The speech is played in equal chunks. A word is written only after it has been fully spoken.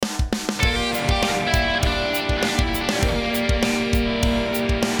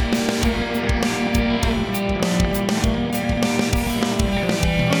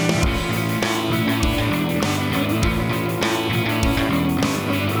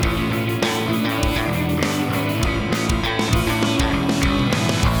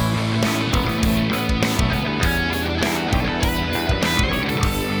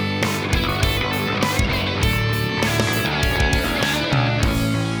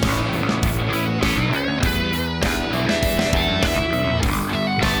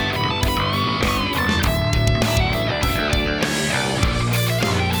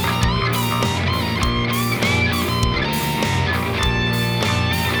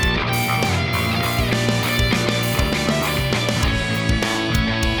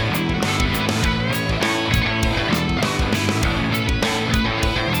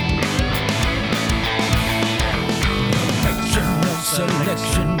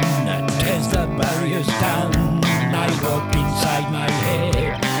as the barrier's down. I walk inside my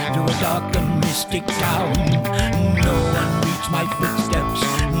head to a dark and mystic town. No one reads my footsteps,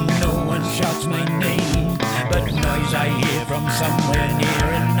 no one shouts my name, but noise I hear from somewhere near,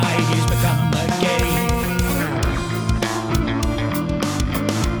 and night has become a game.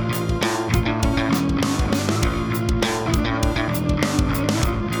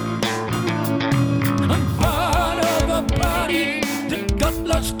 I'm part of a party that got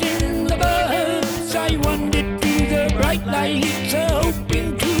lost in the birds. I wandered through the bright lights,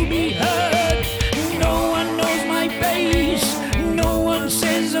 hoping to be heard. No one knows my face, no one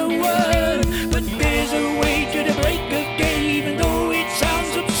says a word, but there's a way to the break of day, even though it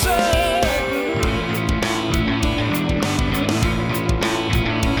sounds absurd.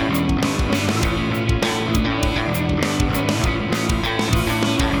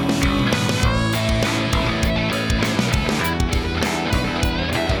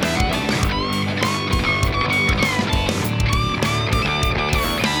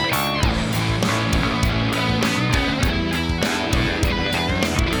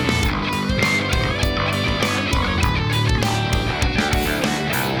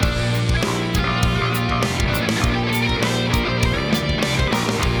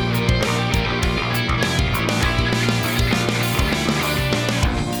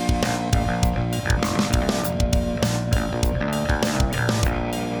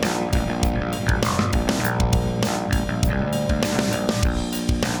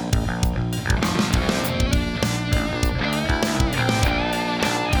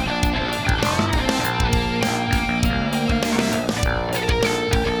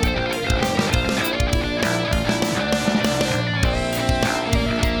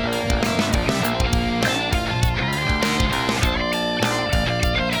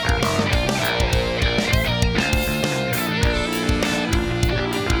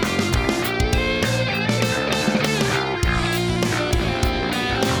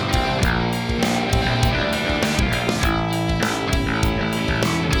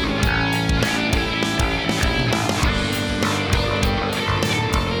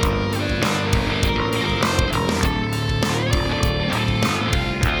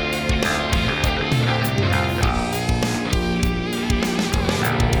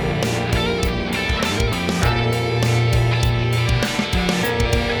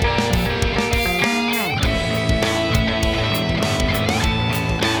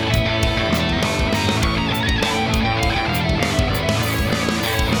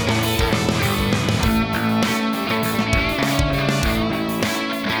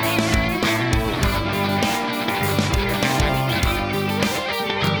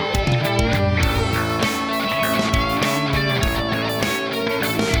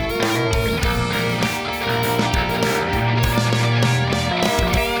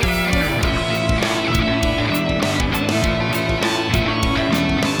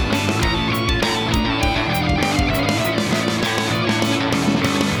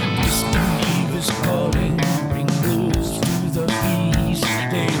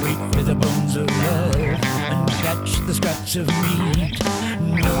 The scraps of meat,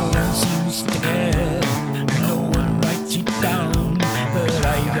 no one seems to care, no one writes it down, but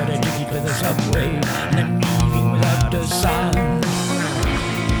I got a ticket for the subway,